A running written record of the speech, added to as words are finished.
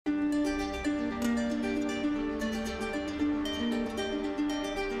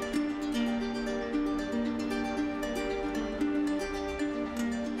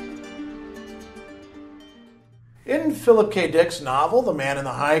in Philip K. Dick's novel, The Man in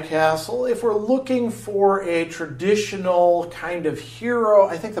the High Castle, if we're looking for a traditional kind of hero,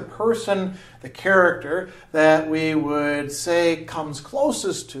 I think the person, the character that we would say comes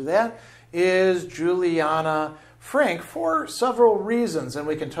closest to that is Juliana Frink for several reasons. And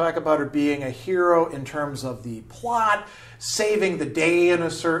we can talk about her being a hero in terms of the plot, saving the day in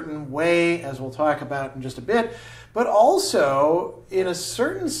a certain way, as we'll talk about in just a bit, but also, in a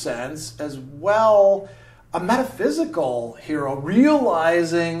certain sense, as well, a metaphysical hero,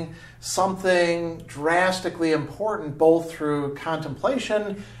 realizing something drastically important both through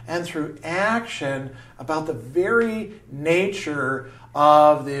contemplation and through action about the very nature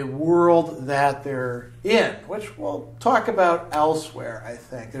of the world that they're in, which we'll talk about elsewhere, I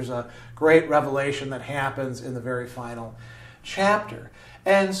think. There's a great revelation that happens in the very final chapter.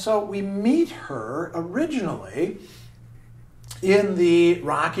 And so we meet her originally in the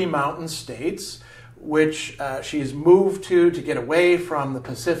Rocky Mountain states, which she's moved to get away from the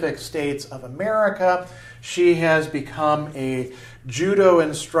Pacific states of America. She has become a judo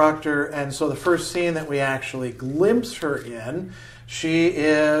instructor, and so the first scene that we actually glimpse her in, she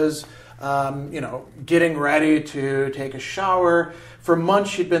is getting ready to take a shower. For months,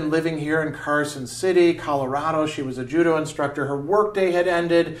 she'd been living here in Carson City, Colorado. She was a judo instructor. Her workday had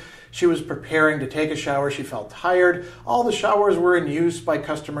ended. She was preparing to take a shower. She felt tired. All the showers were in use by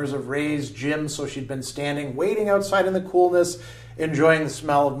customers of Ray's gym, so she'd been standing, waiting outside in the coolness, enjoying the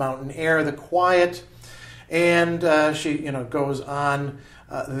smell of mountain air, the quiet. And she, goes on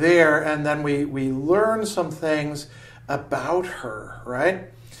there, and then we learn some things about her, right?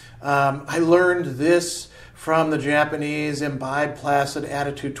 I learned this from the Japanese imbibed placid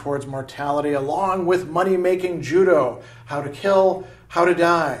attitude towards mortality, along with money-making judo, how to kill, how to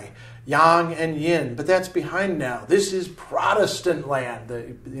die, yang and yin. But that's behind now. This is Protestant land,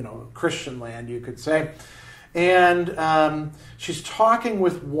 Christian land, you could say. And she's talking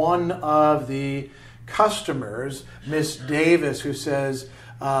with one of the customers, Miss Davis, who says,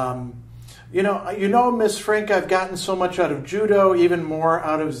 Miss Frink, I've gotten so much out of judo, even more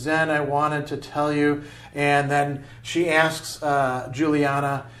out of Zen. I wanted to tell you. And then she asks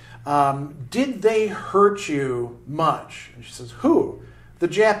Juliana, did they hurt you much? And she says, who? The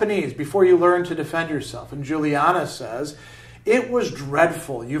Japanese, before you learned to defend yourself. And Juliana says, it was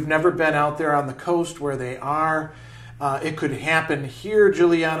dreadful. You've never been out there on the coast where they are. It could happen here,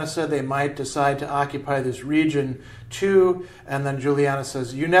 Juliana said. They might decide to occupy this region too. And then Juliana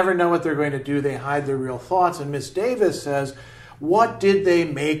says, you never know what they're going to do. They hide their real thoughts. And Miss Davis says, what did they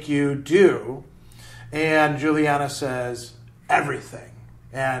make you do? And Juliana says, everything.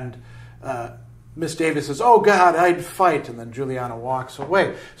 And Miss Davis says, oh God, I'd fight. And then Juliana walks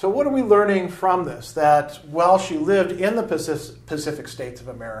away. So what are we learning from this? That while she lived in the Pacific states of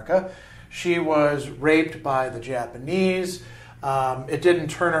America, she was raped by the Japanese. It didn't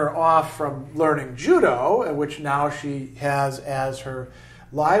turn her off from learning judo, which now she has as her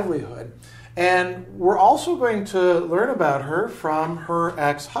livelihood. And we're also going to learn about her from her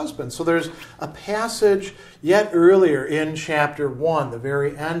ex-husband. So there's a passage yet earlier in chapter 1, the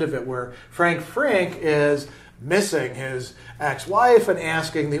very end of it, where Frank Frink is missing his ex-wife and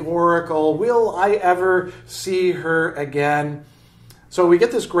asking the oracle, will I ever see her again? So we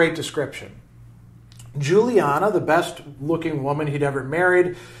get this great description. Juliana, the best-looking woman he'd ever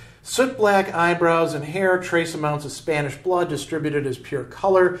married, soot-black eyebrows and hair, trace amounts of Spanish blood distributed as pure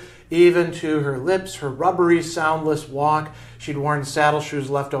color, even to her lips, her rubbery, soundless walk. She'd worn saddle shoes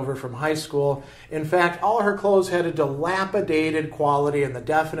left over from high school. In fact, all her clothes had a dilapidated quality and the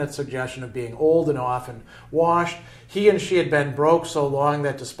definite suggestion of being old and often washed. He and she had been broke so long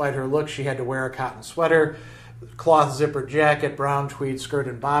that despite her looks, she had to wear a cotton sweater, cloth zipper jacket, brown tweed skirt,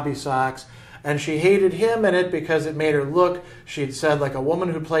 and bobby socks. And she hated him in it because it made her look, she'd said, like a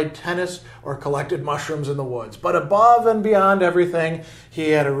woman who played tennis or collected mushrooms in the woods. But above and beyond everything, he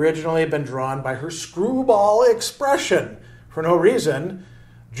had originally been drawn by her screwball expression. For no reason,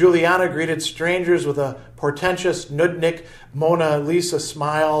 Juliana greeted strangers with a portentous Nudnik Mona Lisa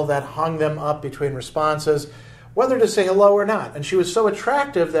smile that hung them up between responses, whether to say hello or not. And she was so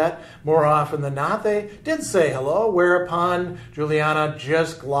attractive that more often than not they did say hello, whereupon Juliana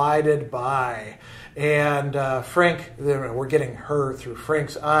just glided by. And Frank, we're getting her through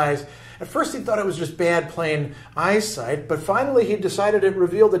Frank's eyes. At first he thought it was just bad plain eyesight, but finally he decided it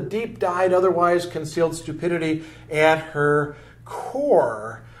revealed a deep-dyed, otherwise concealed stupidity at her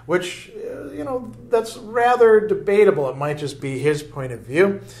core, which, that's rather debatable. It might just be his point of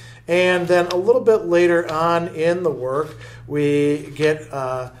view. And then a little bit later on in the work, we get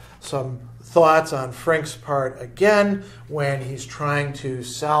some thoughts on Frank's part again when he's trying to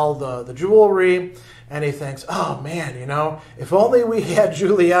sell the jewelry. and he thinks, oh man, if only we had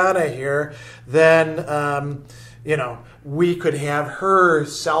Juliana here, then we could have her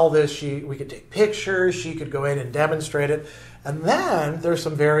sell this. We could take pictures. She could go in and demonstrate it. And then there's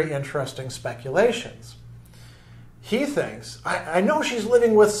some very interesting speculations. He thinks, I know she's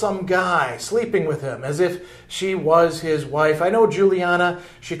living with some guy, sleeping with him, as if she was his wife. I know Juliana,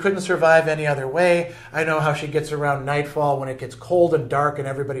 she couldn't survive any other way. I know how she gets around nightfall when it gets cold and dark and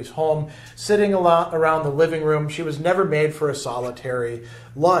everybody's home, sitting around the living room. She was never made for a solitary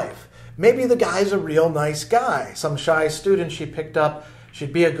life. Maybe the guy's a real nice guy, some shy student she picked up.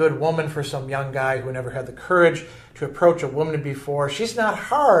 She'd be a good woman for some young guy who never had the courage to approach a woman before. She's not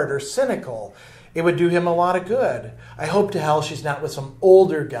hard or cynical. It would do him a lot of good. I hope to hell she's not with some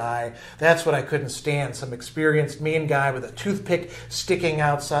older guy. That's what I couldn't stand, some experienced mean guy with a toothpick sticking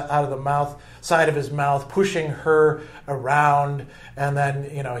out of the side of his mouth, pushing her around. And then,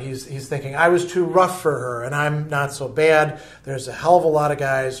 he's thinking, I was too rough for her, and I'm not so bad. There's a hell of a lot of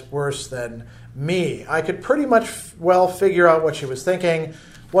guys worse than me. I could pretty much figure out what she was thinking,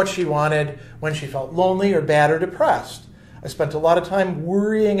 what she wanted when she felt lonely or bad or depressed. I spent a lot of time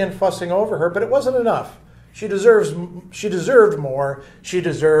worrying and fussing over her, but it wasn't enough. She deserved more. She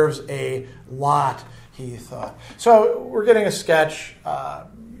deserves a lot, he thought. So we're getting a sketch.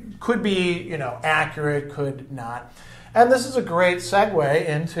 Could be, accurate, could not. And this is a great segue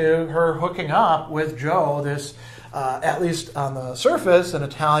into her hooking up with Joe, this, at least on the surface, an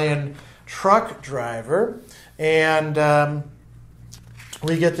Italian truck driver. And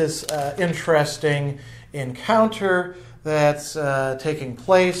we get this interesting encounter that's taking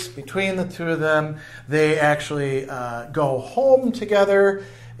place between the two of them. They actually go home together,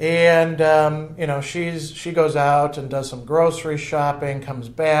 and she goes out and does some grocery shopping, comes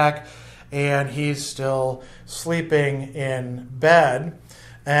back, and he's still sleeping in bed.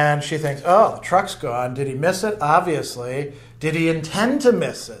 And she thinks, oh, the truck's gone. Did he miss it? Obviously. Did he intend to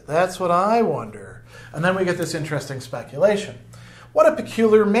miss it? That's what I wonder. And then we get this interesting speculation. What a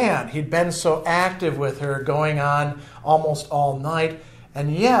peculiar man. He'd been so active with her, going on almost all night,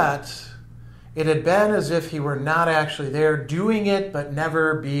 and yet it had been as if he were not actually there, doing it but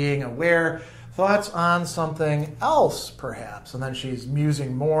never being aware. Thoughts on something else, perhaps. And then she's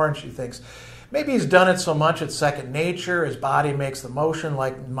musing more, and she thinks, maybe he's done it so much it's second nature. His body makes the motion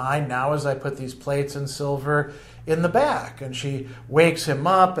like mine now as I put these plates in silver in the back. And she wakes him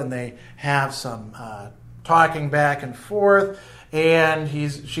up, and they have some talking back and forth. And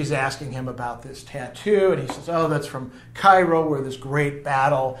she's asking him about this tattoo, and he says, oh, that's from Cairo, where this great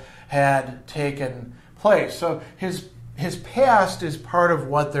battle had taken place. So his past is part of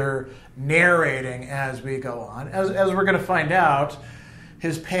what they're narrating as we go on. As we're going to find out,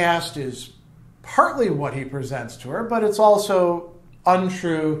 his past is partly what he presents to her, but it's also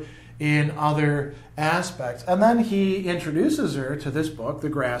untrue in other aspects. And then he introduces her to this book, The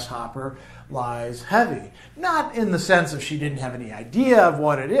Grasshopper Lies Heavy. Not in the sense of she didn't have any idea of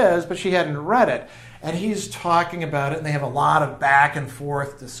what it is, but she hadn't read it. And he's talking about it, and they have a lot of back and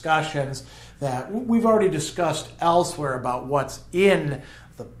forth discussions that we've already discussed elsewhere about what's in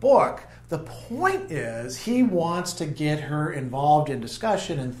the book. The point is, he wants to get her involved in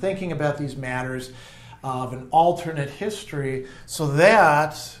discussion and thinking about these matters of an alternate history so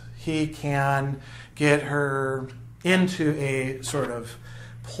that he can get her into a sort of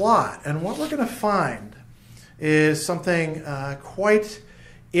plot. And what we're going to find is something quite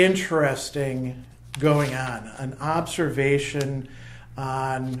interesting going on, an observation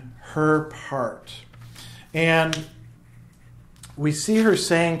on her part. And we see her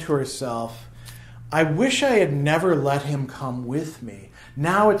saying to herself, I wish I had never let him come with me.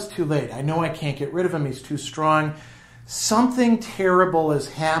 Now it's too late. I know I can't get rid of him. He's too strong. Something terrible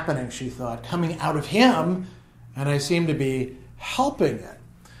is happening, she thought, coming out of him, and I seem to be helping it.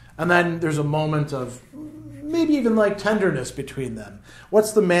 And then there's a moment of maybe even like tenderness between them.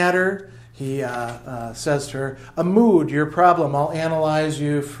 What's the matter? He says to her, a mood, your problem. I'll analyze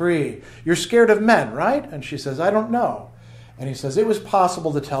you free. You're scared of men, right? And she says, I don't know. And he says, it was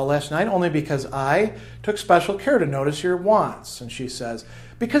possible to tell last night only because I took special care to notice your wants. And she says,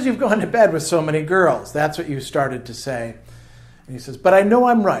 because you've gone to bed with so many girls. That's what you started to say. And he says, but I know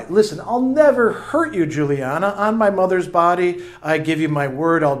I'm right. Listen, I'll never hurt you, Juliana. On my mother's body, I give you my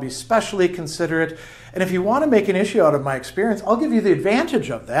word. I'll be specially considerate. And if you want to make an issue out of my experience, I'll give you the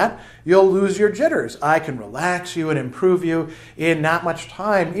advantage of that. You'll lose your jitters. I can relax you and improve you in not much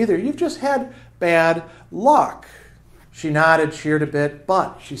time either. You've just had bad luck. She nodded, cheered a bit,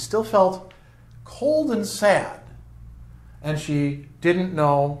 but she still felt cold and sad, and she didn't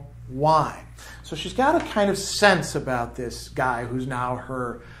know why. So she's got a kind of sense about this guy who's now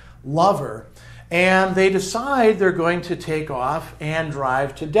her lover, And they decide they're going to take off and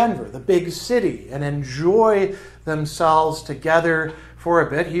drive to Denver, the big city, and enjoy themselves together for a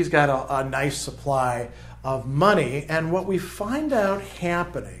bit. He's got a nice supply of money. And what we find out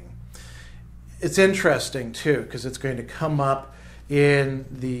happening, it's interesting too, because it's going to come up in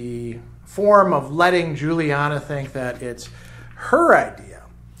the form of letting Juliana think that it's her idea.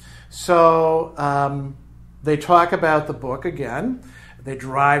 So they talk about the book again. They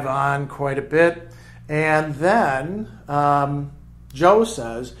drive on quite a bit. And then Joe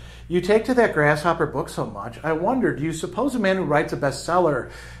says, "You take to that grasshopper book so much. I wonder, do you suppose a man who writes a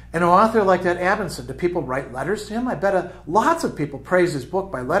bestseller, an author like that Abendsen, do people write letters to him? I bet lots of people praise his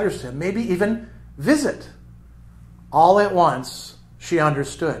book by letters to him, maybe even visit." All at once, she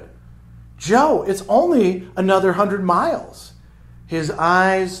understood. "Joe, it's only another 100 miles. His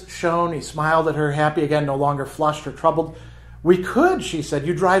eyes shone. He smiled at her, happy again, no longer flushed or troubled. "We could," she said.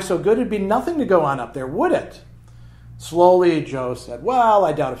 "You drive so good, it'd be nothing to go on up there, would it?" Slowly, Joe said, "Well,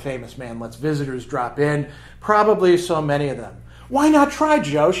 I doubt a famous man lets visitors drop in. Probably so many of them." "Why not try,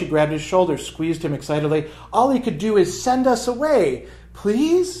 Joe?" She grabbed his shoulder, squeezed him excitedly. "All he could do is send us away.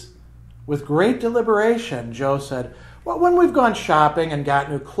 Please?" With great deliberation, Joe said, "Well, when we've gone shopping and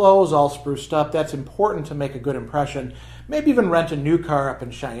got new clothes all spruced up, that's important to make a good impression. Maybe even rent a new car up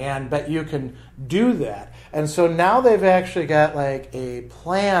in Cheyenne. Bet you can do that." And so now they've actually got like a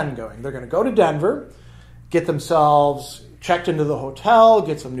plan going. They're going to go to Denver, get themselves checked into the hotel,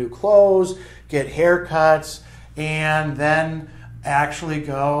 get some new clothes, get haircuts, and then actually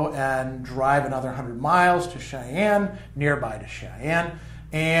go and drive another 100 miles to Cheyenne, nearby to Cheyenne,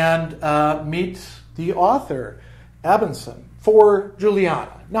 and meet the author, Abendsen, for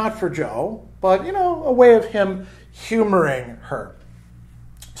Juliana. Not for Joe, but, a way of him humoring her.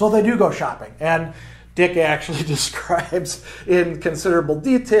 So they do go shopping, and Dick actually describes in considerable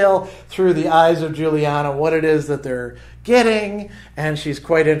detail through the eyes of Juliana what it is that they're getting, and she's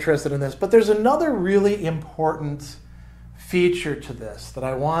quite interested in this. But there's another really important feature to this that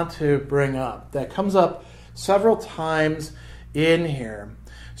I want to bring up that comes up several times in here.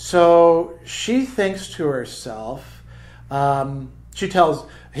 So she thinks to herself, she tells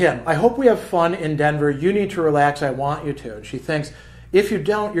him, "I hope we have fun in Denver. You need to relax. I want you to." And she thinks, "If you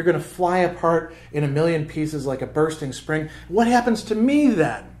don't, you're going to fly apart in a million pieces like a bursting spring. What happens to me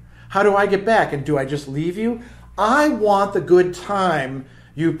then? How do I get back? And do I just leave you? I want the good time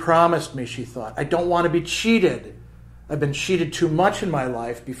you promised me," she thought. "I don't want to be cheated. I've been cheated too much in my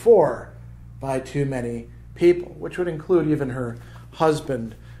life before by too many people," which would include even her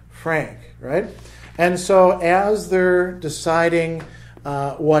husband, Frank, right? And so as they're deciding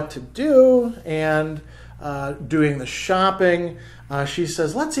what to do and doing the shopping, she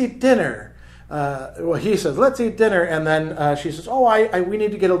says, "Let's eat dinner." He says, "Let's eat dinner." And then she says, we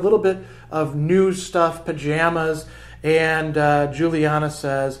need to get a little bit of new stuff, pajamas. And Juliana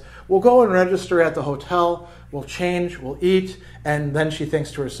says, "We'll go and register at the hotel. We'll change, we'll eat." And then she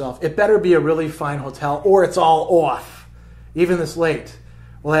thinks to herself, "It better be a really fine hotel or it's all off, even this late."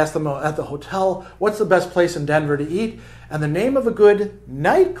 We'll ask them at the hotel, "What's the best place in Denver to eat? And the name of a good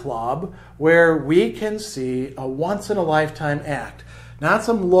nightclub where we can see a once-in-a-lifetime act." Not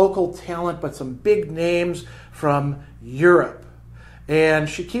some local talent, but some big names from Europe. And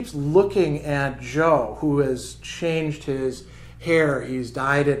she keeps looking at Joe, who has changed his hair. He's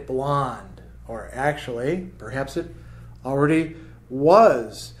dyed it blonde. Or actually, perhaps it already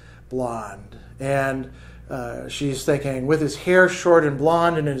was blonde. And she's thinking, with his hair short and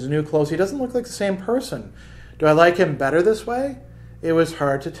blonde and his new clothes, he doesn't look like the same person. Do I like him better this way? It was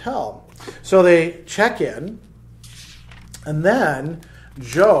hard to tell. So they check in, and then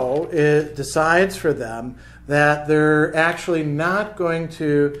Joe decides for them that they're actually not going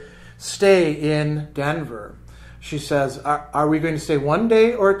to stay in Denver. She says, are we going to stay 1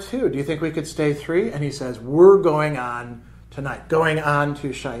 day or 2? Do you think we could stay 3? And he says, "We're going on tonight, going on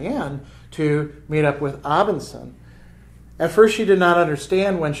to Cheyenne to meet up with Abendsen." At first she did not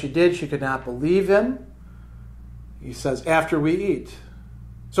understand. When she did, she could not believe him. He says, "After we eat.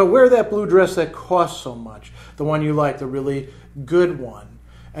 So wear that blue dress that costs so much, the one you like, the really good one."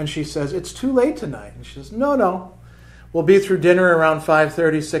 And she says, "It's too late tonight." And she says, No. We'll be through dinner around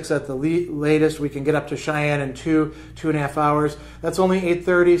 5:30, 6 at the latest. We can get up to Cheyenne in 2.5 hours. That's only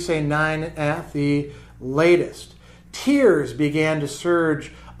 8:30, say 9 at the latest. Tears began to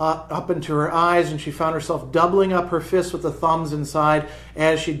surge up into her eyes, and she found herself doubling up her fists with the thumbs inside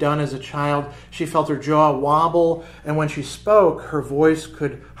as she'd done as a child. She felt her jaw wobble, and when she spoke, her voice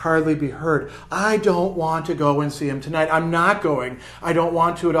could hardly be heard. "I don't want to go and see him tonight. I'm not going. I don't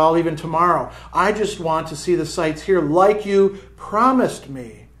want to at all, even tomorrow. I just want to see the sights here like you promised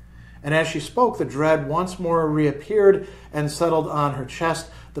me." And as she spoke, the dread once more reappeared and settled on her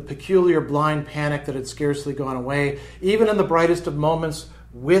chest, the peculiar blind panic that had scarcely gone away. Even in the brightest of moments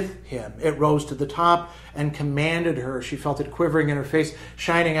with him, it rose to the top and commanded her. She felt it quivering in her face,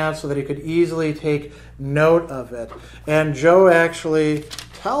 shining out so that he could easily take note of it. And Joe actually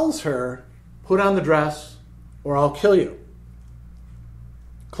tells her, put on the dress or I'll kill you.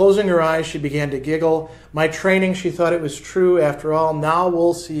 Closing her eyes, she began to giggle. My training, she thought it was true. After all, now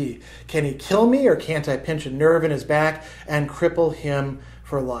we'll see. Can he kill me or can't I pinch a nerve in his back and cripple him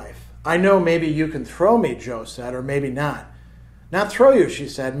for life? I know maybe you can throw me, Joe said, or maybe not. Not throw you, she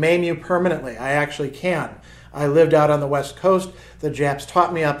said, maim you permanently. I actually can. I lived out on the West Coast. The Japs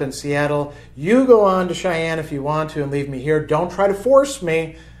taught me up in Seattle. You go on to Cheyenne if you want to and leave me here. Don't try to force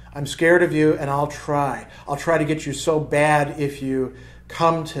me. I'm scared of you and I'll try. I'll try to get you so bad if you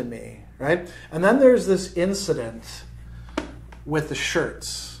come to me, right? And then there's this incident with the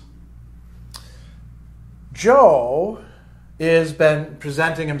shirts. Joe has been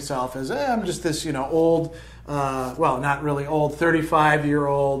presenting himself as, I'm just this, old, well, not really old,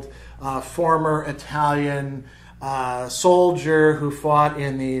 35-year-old former Italian soldier who fought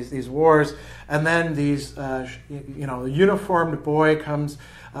in these wars. And then a uniformed boy comes,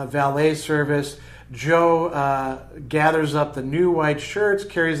 valet service. Joe gathers up the new white shirts,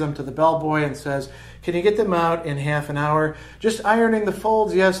 carries them to the bellboy and says, can you get them out in half an hour? Just ironing the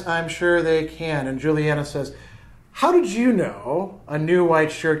folds? Yes, I'm sure they can. And Juliana says, how did you know a new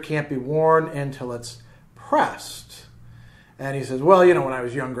white shirt can't be worn until it's pressed? And he says, well, when I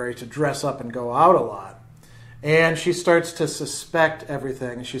was younger, I used to dress up and go out a lot. And she starts to suspect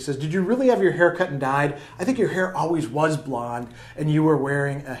everything. And she says, did you really have your hair cut and dyed? I think your hair always was blonde and you were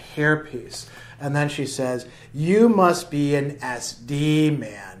wearing a hairpiece. And then she says, you must be an SD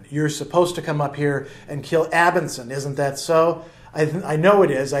man. You're supposed to come up here and kill Abendsen. Isn't that so? I know it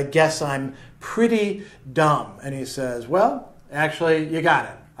is. I guess I'm pretty dumb. And he says, well, actually, you got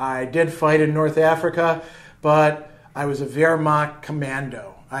it. I did fight in North Africa, but I was a Wehrmacht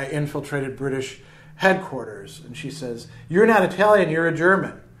commando. I infiltrated British headquarters. And she says, you're not Italian, you're a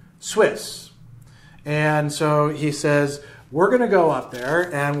German. Swiss. And so he says, we're going to go up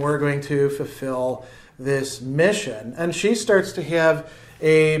there and we're going to fulfill this mission. And she starts to have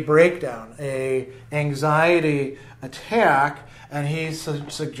a breakdown, a anxiety attack, and he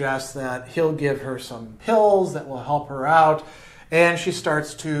suggests that he'll give her some pills that will help her out, and she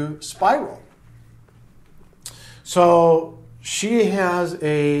starts to spiral. So she has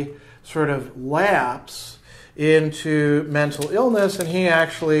a sort of lapse into mental illness, and he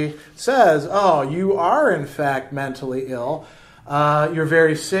actually says, oh, you are in fact mentally ill. You're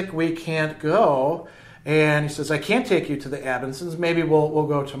very sick. We can't go. And he says, I can't take you to the Abensens. Maybe we'll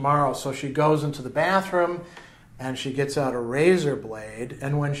go tomorrow. So she goes into the bathroom, and she gets out a razor blade.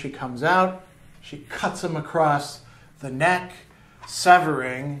 And when she comes out, she cuts him across the neck,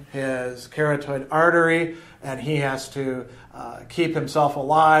 severing his carotid artery. And he has to keep himself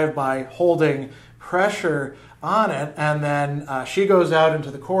alive by holding pressure on it. And then she goes out into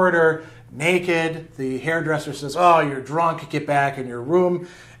the corridor naked. The hairdresser says, oh, you're drunk, get back in your room.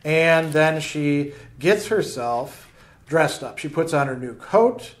 And then she gets herself dressed up. She puts on her new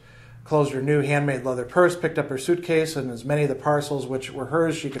coat, closed her new handmade leather purse, picked up her suitcase and as many of the parcels which were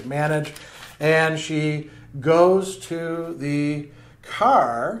hers she could manage. And she goes to the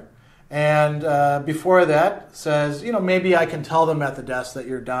car and before that says, maybe I can tell them at the desk that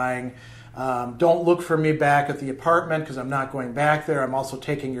you're dying. Don't look for me back at the apartment because I'm not going back there. I'm also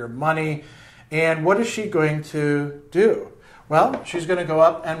taking your money. And what is she going to do? Well, she's going to go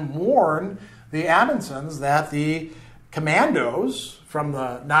up and warn the Abensens that the commandos from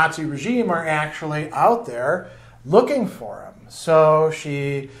the Nazi regime are actually out there looking for him. So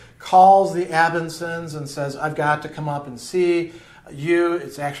she calls the Abensens and says, I've got to come up and see you.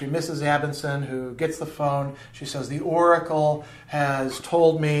 It's actually Mrs. Abendsen who gets the phone. She says, the Oracle has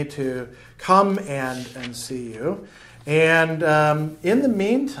told me to come and see you. And in the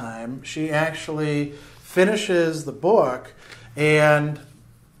meantime, she actually finishes the book. And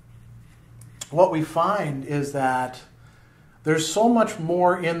what we find is that there's so much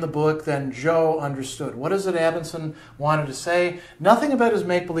more in the book than Joe understood. What is it Abendsen wanted to say? Nothing about his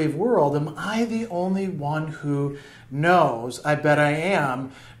make-believe world. Am I the only one who knows? I bet I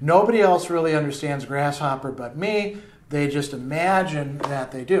am. Nobody else really understands Grasshopper but me. They just imagine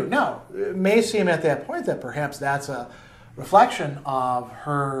that they do. Now, it may seem at that point that perhaps that's a reflection of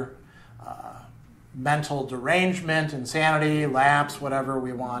her mental derangement, insanity, lapse, whatever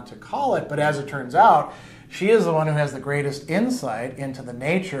we want to call it. But as it turns out, she is the one who has the greatest insight into the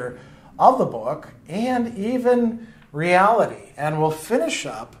nature of the book and even reality. And we'll finish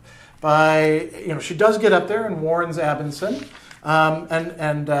up she does get up there and warns Abendsen.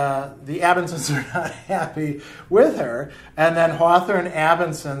 The Abensens are not happy with her. And then Hawthorne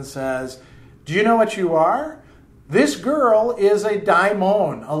Abendsen says, "Do you know what you are? This girl is a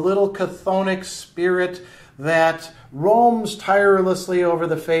daimon, a little chthonic spirit that roams tirelessly over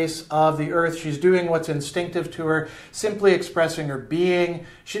the face of the earth. She's doing what's instinctive to her, simply expressing her being.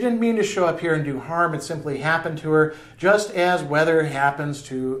 She didn't mean to show up here and do harm. It simply happened to her, just as weather happens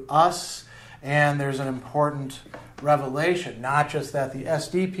to us." And there's an important revelation, not just that the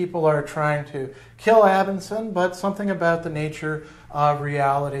SD people are trying to kill Abendsen, but something about the nature of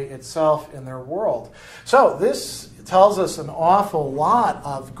reality itself in their world. So this tells us an awful lot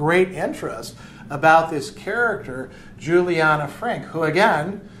of great interest about this character, Juliana Frink, who,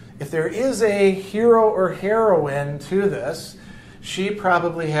 again, if there is a hero or heroine to this, she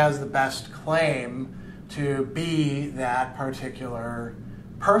probably has the best claim to be that particular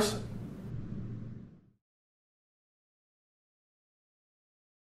person.